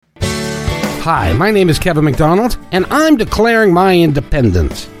Hi, my name is Kevin McDonald, and I'm declaring my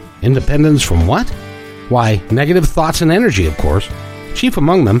independence. Independence from what? Why, negative thoughts and energy, of course. Chief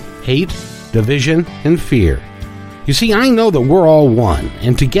among them, hate, division, and fear. You see, I know that we're all one,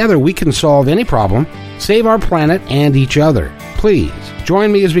 and together we can solve any problem, save our planet and each other. Please,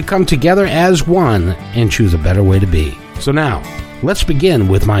 join me as we come together as one and choose a better way to be. So now, let's begin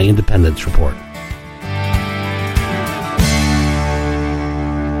with my Independence Report.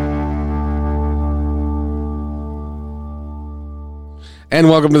 And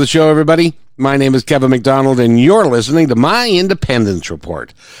welcome to the show, everybody. My name is Kevin McDonald, and you're listening to my Independence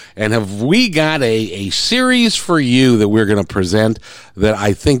Report. And have we got a series for you that we're going to present that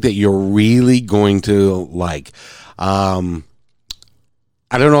I think that you're really going to like. I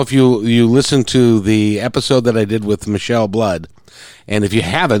don't know if you listened to the episode that I did with Michelle Blood. And if you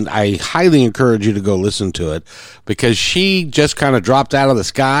haven't, I highly encourage you to go listen to it because she just kind of dropped out of the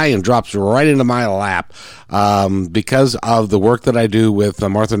sky and drops right into my lap because of the work that I do with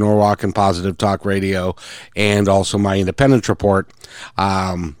Martha Norwalk and Positive Talk Radio and also my Independence Report.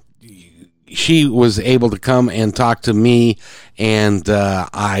 She was able to come and talk to me, and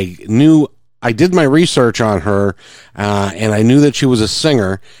I did my research on her, and I knew that she was a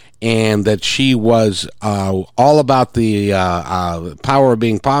singer, and that she was all about the power of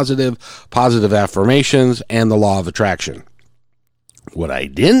being positive affirmations, and the law of attraction. What I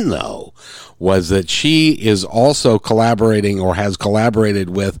didn't know was that she is also collaborating or has collaborated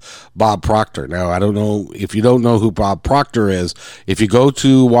with Bob Proctor. Now, I don't know if you don't know who Bob Proctor is. If you go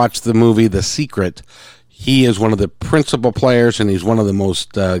to watch the movie The Secret, he is one of the principal players, and he's one of the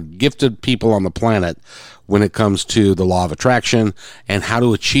most gifted people on the planet when it comes to the law of attraction and how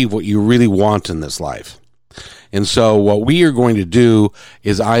to achieve what you really want in this life. And so what we are going to do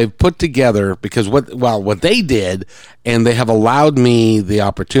is I've put together, because what they did, and they have allowed me the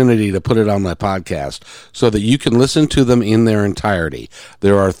opportunity to put it on my podcast so that you can listen to them in their entirety.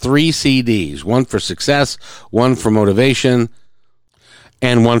 There are 3 CDs, one for success, one for motivation,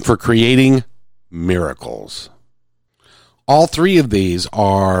 and one for creating miracles. All 3 of these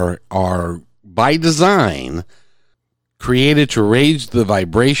are by design created to raise the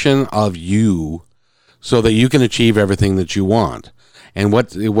vibration of you so that you can achieve everything that you want. And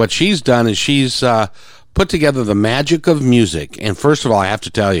what she's done is she's put together the magic of music. And first of all, I have to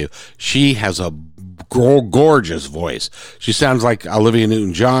tell you, she has a gorgeous voice. She sounds like Olivia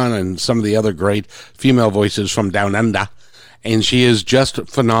Newton-John and some of the other great female voices from Down Under. And she is just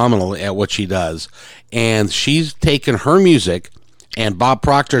phenomenal at what she does. And she's taken her music, and Bob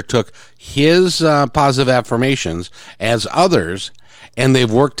Proctor took his positive affirmations as others, and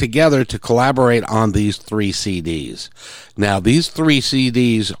they've worked together to collaborate on these 3 CDs. Now, these 3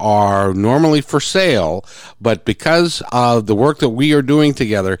 CDs are normally for sale, but because of the work that we are doing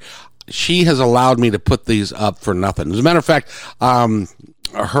together, she has allowed me to put these up for nothing. As a matter of fact,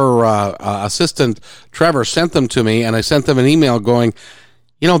 her assistant, Trevor, sent them to me, and I sent them an email going,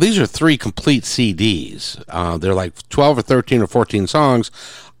 you know, these are 3 complete CDs. They're like 12 or 13 or 14 songs.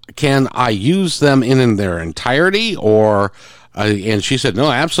 Can I use them in their entirety? Or and she said, no,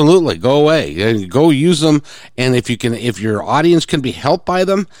 absolutely. Go away and go use them. And if your audience can be helped by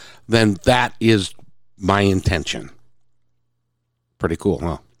them, then that is my intention. Pretty cool,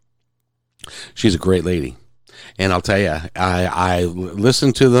 huh? She's a great lady. And I'll tell you, I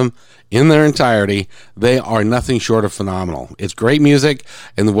listened to them in their entirety. They are nothing short of phenomenal. It's great music.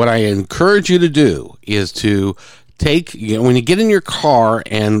 And what I encourage you to do is to when you get in your car,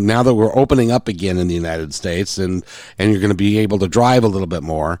 and now that we're opening up again in the United States, and you're going to be able to drive a little bit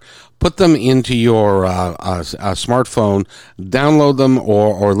more, put them into your smartphone, download them,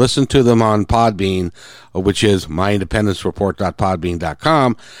 or listen to them on Podbean, which is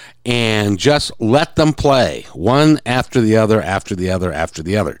myindependencereport.podbean.com, and just let them play one after the other, after the other, after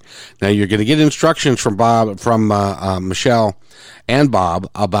the other. Now, you're going to get instructions from Michelle and Bob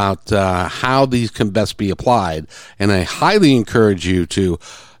about how these can best be applied, and I highly encourage you to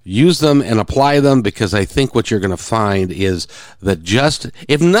use them and apply them, because I think what you're going to find is that just,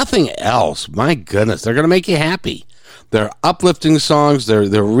 if nothing else, my goodness, they're going to make you happy. They're uplifting songs.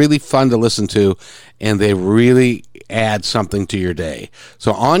 They're really fun to listen to, and they really add something to your day.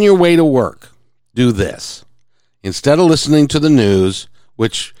 So on your way to work, do this. Instead of listening to the news,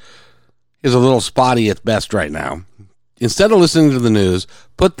 which is a little spotty at best right now, instead of listening to the news,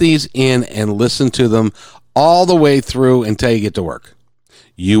 put these in and listen to them all the way through until you get to work.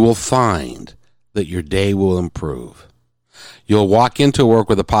 You will find that your day will improve. You'll walk into work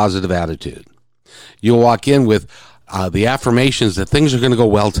with a positive attitude. You'll walk in with the affirmations that things are going to go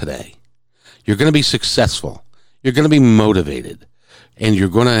well today. You're going to be successful. You're going to be motivated. and you're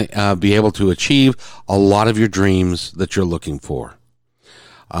going to be able to achieve a lot of your dreams that you're looking for.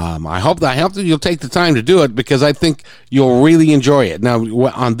 I hope that you'll take the time to do it, because I think you'll really enjoy it. Now,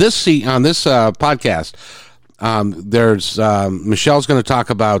 on this podcast, there's Michelle's going to talk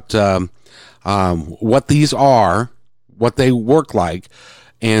about what these are, what they work like,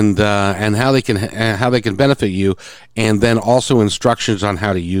 and how they can benefit you, and then also instructions on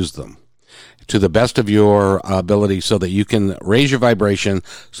how to use them to the best of your ability, so that you can raise your vibration,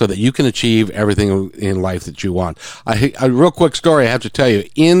 so that you can achieve everything in life that you want. A real quick story I have to tell you.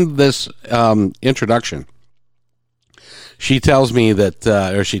 In this introduction, she tells me that,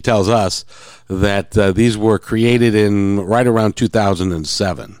 or she tells us that these were created in right around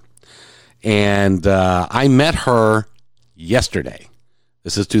 2007. And I met her yesterday.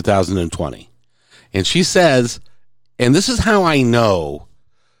 This is 2020. And she says, and this is how I know.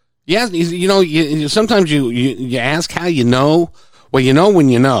 Yeah, sometimes you ask how you know. Well, you know when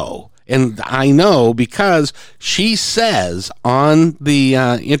you know. And I know because she says on the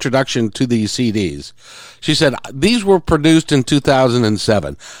introduction to these CDs, she said, these were produced in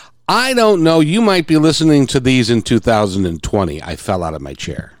 2007. I don't know. You might be listening to these in 2020. I fell out of my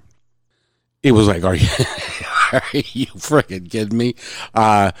chair. It was like, are you freaking kidding me?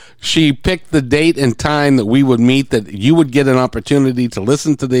 She picked the date and time that we would meet, that you would get an opportunity to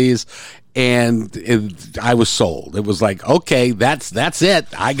listen to these, and I was sold. It was like, okay, that's it.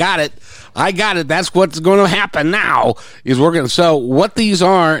 I got it. That's what's going to happen now. So what these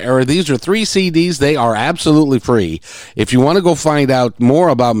are these are 3 CDs. They are absolutely free. If you want to go find out more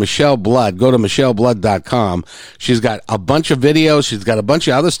about Michelle Blood, go to michelleblood.com. She's got a bunch of videos. She's got a bunch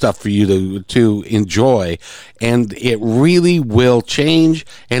of other stuff for you to enjoy, and it really will change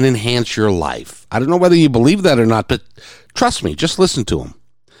and enhance your life. I don't know whether you believe that or not, but trust me, just listen to them.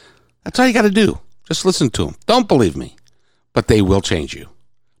 That's all you got to do. Just listen to them. Don't believe me, but they will change you.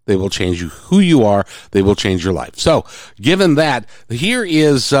 They will change you who you are. They will change your life. So, given that, here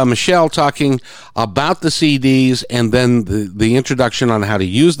is Michelle talking about the CDs, and then the introduction on how to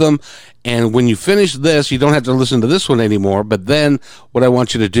use them. And when you finish this, you don't have to listen to this one anymore. But then what I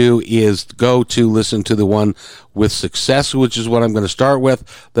want you to do is go to listen to the one with success, which is what I'm going to start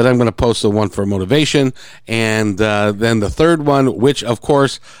with. Then I'm going to post the one for motivation. And then the third one, which, of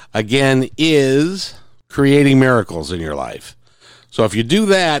course, again, is creating miracles in your life. So if you do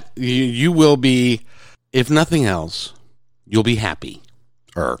that, you will be, if nothing else, you'll be happier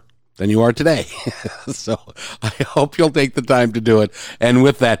than you are today. So I hope you'll take the time to do it. And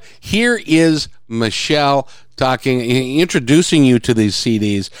with that, here is Michelle introducing you to these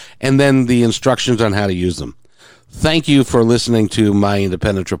CDs, and then the instructions on how to use them. Thank you for listening to My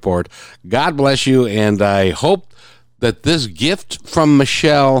Independence Report. God bless you, and I hope that this gift from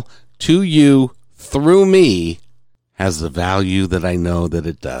Michelle to you through me has the value that I know that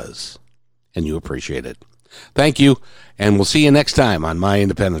it does, and you appreciate it. Thank you, and we'll see you next time on My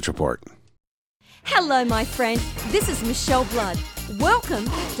Independence Report. Hello, my friend. This is Michelle Blood. Welcome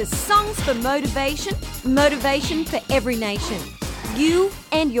to Songs for Motivation, Motivation for Every Nation. You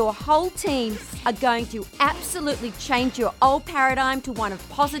and your whole team are going to absolutely change your old paradigm to one of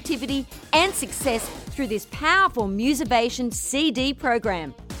positivity and success through this powerful Musivation CD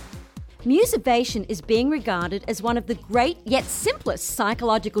program. Musivation is being regarded as one of the great yet simplest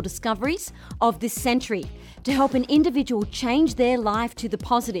psychological discoveries of this century to help an individual change their life to the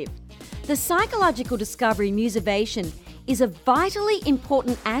positive. The psychological discovery Musivation is a vitally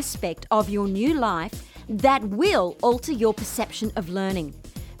important aspect of your new life that will alter your perception of learning.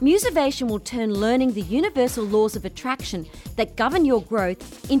 Musivation will turn learning the universal laws of attraction that govern your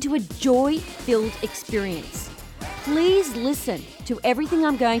growth into a joy-filled experience. Please listen to everything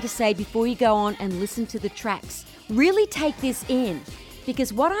I'm going to say before you go on and listen to the tracks. Really take this in,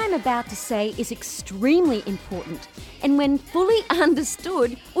 because what I'm about to say is extremely important, and when fully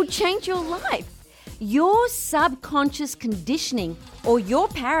understood, will change your life. Your subconscious conditioning or your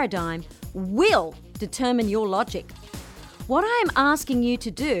paradigm will determine your logic. What I am asking you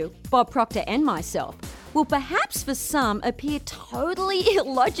to do, Bob Proctor and myself, will perhaps for some appear totally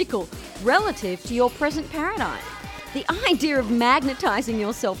illogical relative to your present paradigm. The idea of magnetizing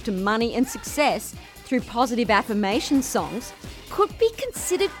yourself to money and success through positive affirmation songs could be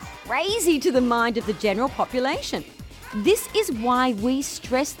considered crazy to the mind of the general population. This is why we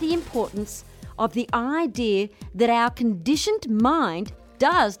stress the importance of the idea that our conditioned mind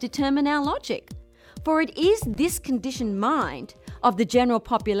does determine our logic. For it is this conditioned mind of the general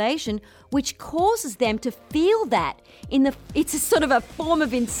population which causes them to feel that it's a sort of a form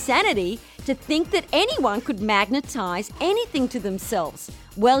of insanity to think that anyone could magnetize anything to themselves.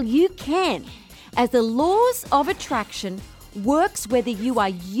 Well, you can, as the laws of attraction works whether you are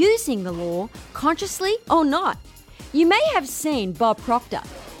using the law consciously or not. You may have seen Bob Proctor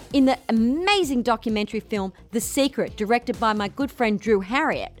in the amazing documentary film The Secret, directed by my good friend Drew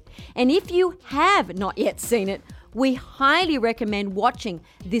Harriott. And if you have not yet seen it, we highly recommend watching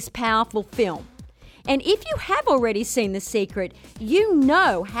this powerful film. And if you have already seen The Secret, you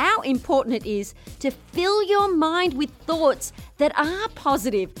know how important it is to fill your mind with thoughts that are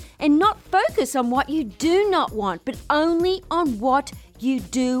positive and not focus on what you do not want, but only on what you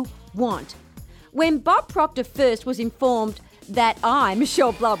do want. When Bob Proctor first was informed that I,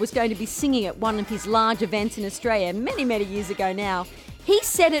 Michelle Blood, was going to be singing at one of his large events in Australia many, many years ago now, he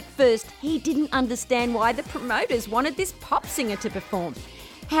said at first he didn't understand why the promoters wanted this pop singer to perform.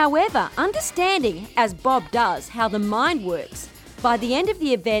 However, understanding, as Bob does, how the mind works, by the end of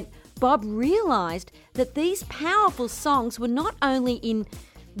the event, Bob realised that these powerful songs were not only in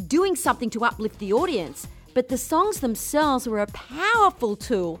doing something to uplift the audience, but the songs themselves were a powerful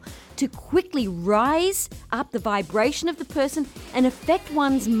tool to quickly rise up the vibration of the person and affect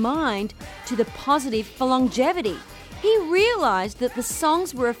one's mind to the positive for longevity. He realised that the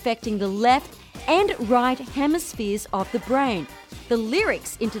songs were affecting the left and right hemispheres of the brain, the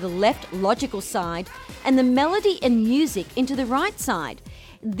lyrics into the left logical side, and the melody and music into the right side.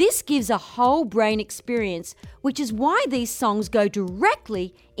 This gives a whole brain experience, which is why these songs go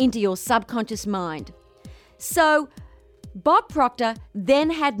directly into your subconscious mind. So, Bob Proctor then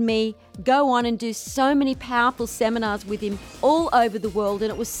had me go on and do so many powerful seminars with him all over the world,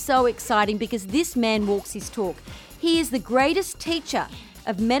 and it was so exciting because this man walks his talk. He is the greatest teacher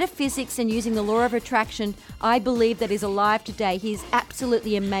of metaphysics and using the law of attraction, I believe, that is alive today. He is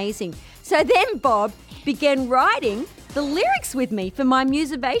absolutely amazing. So then Bob began writing the lyrics with me for my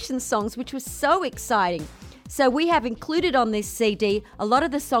Musivation songs, which was so exciting. So we have included on this CD a lot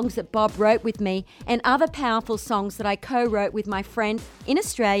of the songs that Bob wrote with me and other powerful songs that I co-wrote with my friend in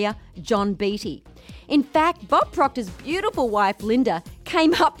Australia, John Beattie. In fact, Bob Proctor's beautiful wife, Linda,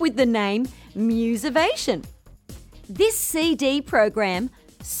 came up with the name Musivation. This CD program,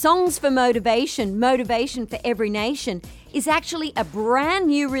 Songs for Motivation, Motivation for Every Nation, is actually a brand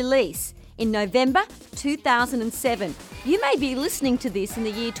new release in November 2007. You may be listening to this in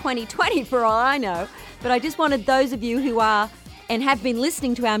the year 2020 for all I know, but I just wanted those of you who are and have been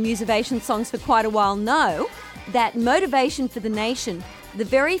listening to our Musivation songs for quite a while know that Motivation for the Nation, the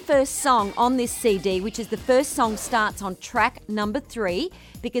very first song on this CD, which is the first song, starts on track number 3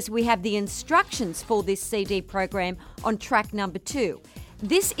 because we have the instructions for this CD program on track number 2.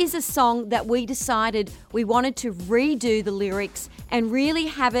 This is a song that we decided we wanted to redo the lyrics and really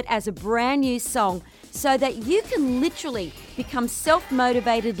have it as a brand new song so that you can literally become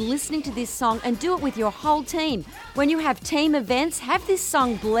self-motivated listening to this song and do it with your whole team. When you have team events, have this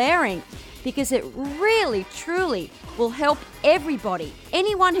song blaring because it really, truly will help everybody,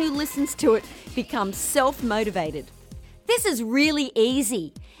 anyone who listens to it, become self-motivated. This is really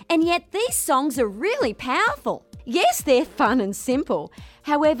easy, and yet these songs are really powerful. Yes, they're fun and simple.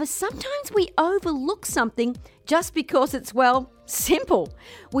 However, sometimes we overlook something just because it's, well, simple.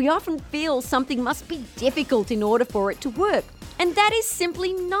 We often feel something must be difficult in order for it to work, and that is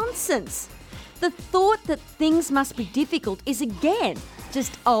simply nonsense. The thought that things must be difficult is, again,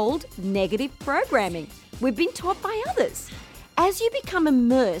 just old negative programming we've been taught by others. As you become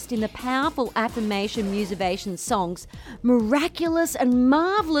immersed in the powerful affirmation Musivation songs, miraculous and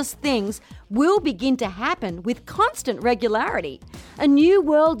marvelous things will begin to happen with constant regularity. A new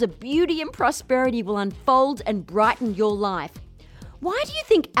world of beauty and prosperity will unfold and brighten your life. Why do you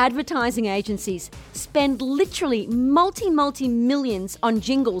think advertising agencies spend literally multi-millions on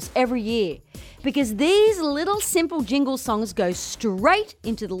jingles every year? Because these little simple jingle songs go straight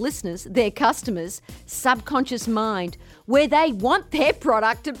into the listeners, their customers' subconscious mind, where they want their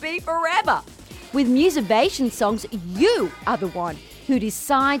product to be forever. With Musivation songs, you are the one who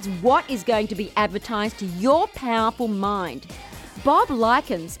decides what is going to be advertised to your powerful mind. Bob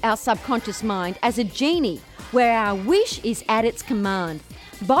likens our subconscious mind as a genie, where our wish is at its command.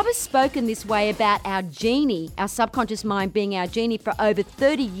 Bob has spoken this way about our genie, our subconscious mind being our genie, for over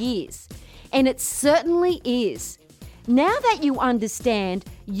 30 years. And it certainly is. Now that you understand,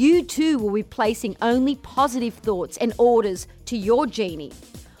 you too will be placing only positive thoughts and orders to your genie.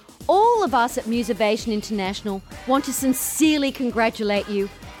 All of us at Musivation International want to sincerely congratulate you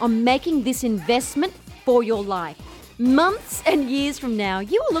on making this investment for your life. Months and years from now,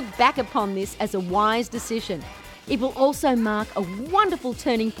 you will look back upon this as a wise decision. It will also mark a wonderful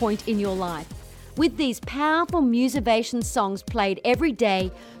turning point in your life. With these powerful Musivation songs played every day,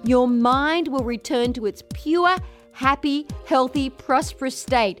 your mind will return to its pure, happy, healthy, prosperous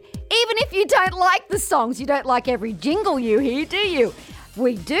state. Even if you don't like the songs, you don't like every jingle you hear, do you?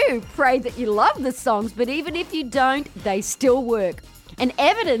 We do pray that you love the songs, but even if you don't, they still work. And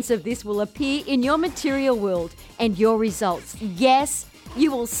evidence of this will appear in your material world and your results. Yes,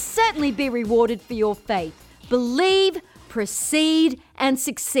 you will certainly be rewarded for your faith. Believe, proceed, and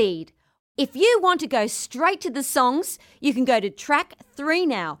succeed. If you want to go straight to the songs, you can go to track 3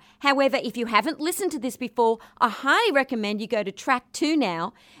 now. However, if you haven't listened to this before, I highly recommend you go to track 2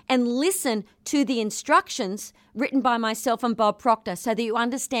 now and listen to the instructions written by myself and Bob Proctor so that you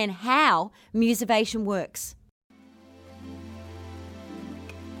understand how Musivation works.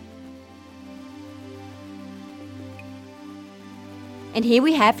 And here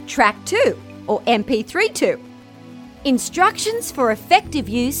we have track 2, or MP3 2. Instructions for effective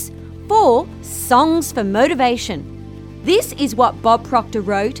use for Songs for Motivation. This is what Bob Proctor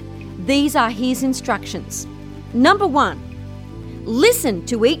wrote. These are his instructions. Number 1, listen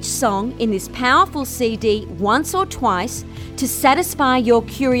to each song in this powerful CD once or twice to satisfy your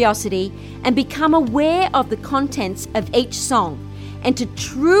curiosity and become aware of the contents of each song and to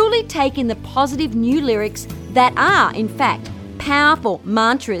truly take in the positive new lyrics that are, in fact, powerful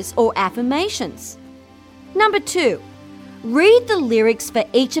mantras or affirmations. Number 2, read the lyrics for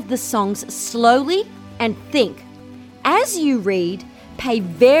each of the songs slowly and think. As you read, pay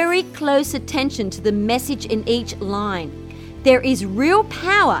very close attention to the message in each line. There is real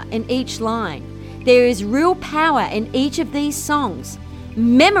power in each line. There is real power in each of these songs.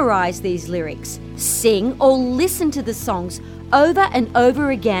 Memorize these lyrics. Sing or listen to the songs over and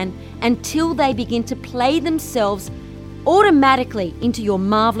over again until they begin to play themselves automatically into your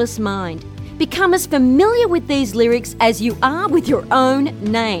marvelous mind. Become as familiar with these lyrics as you are with your own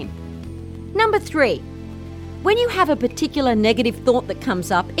name. Number 3, when you have a particular negative thought that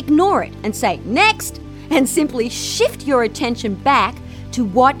comes up, ignore it and say, next, and simply shift your attention back to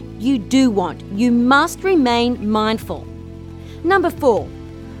what you do want. You must remain mindful. Number 4,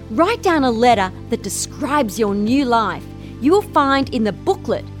 write down a letter that describes your new life. You will find in the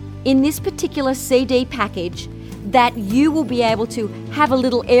booklet in this particular CD package that you will be able to have a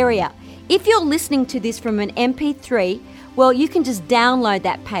little area. If you're listening to this from an MP3, well, you can just download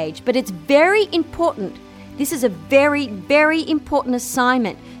that page, but it's very important. This is a very, very important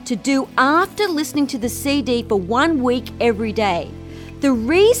assignment to do after listening to the CD for 1 week every day. The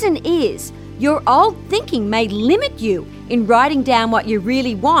reason is your old thinking may limit you in writing down what you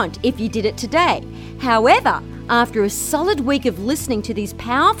really want if you did it today. However, after a solid week of listening to these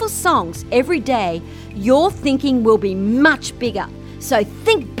powerful songs every day, your thinking will be much bigger. So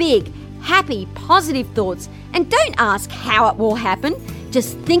think big, happy, positive thoughts, and don't ask how it will happen.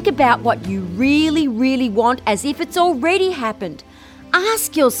 Just think about what you really, really want as if it's already happened.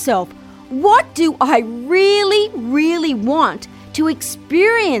 Ask yourself, what do I really, really want to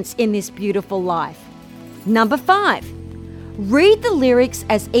experience in this beautiful life? Number 5, read the lyrics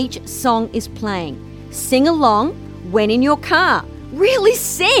as each song is playing. Sing along when in your car. Really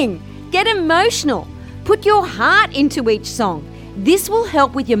sing. Get emotional. Put your heart into each song. This will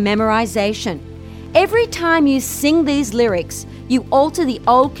help with your memorization. Every time you sing these lyrics, you alter the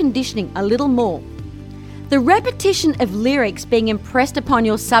old conditioning a little more. The repetition of lyrics being impressed upon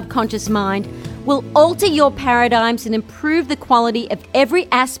your subconscious mind will alter your paradigms and improve the quality of every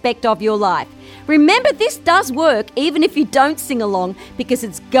aspect of your life. Remember, this does work even if you don't sing along because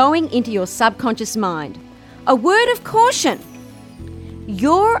it's going into your subconscious mind. A word of caution.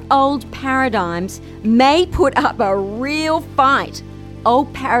 Your old paradigms may put up a real fight.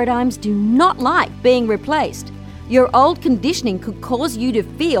 Old paradigms do not like being replaced. Your old conditioning could cause you to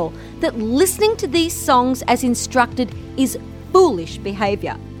feel that listening to these songs as instructed is foolish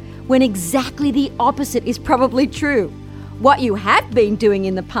behavior, when exactly the opposite is probably true. What you have been doing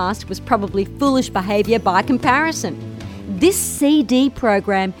in the past was probably foolish behavior by comparison. This CD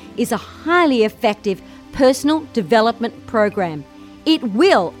program is a highly effective personal development program. It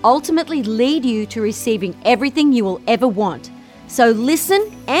will ultimately lead you to receiving everything you will ever want. So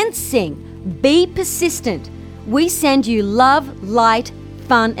listen and sing. Be persistent. We send you love, light,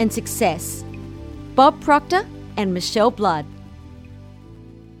 fun, and success. Bob Proctor and Michelle Blood.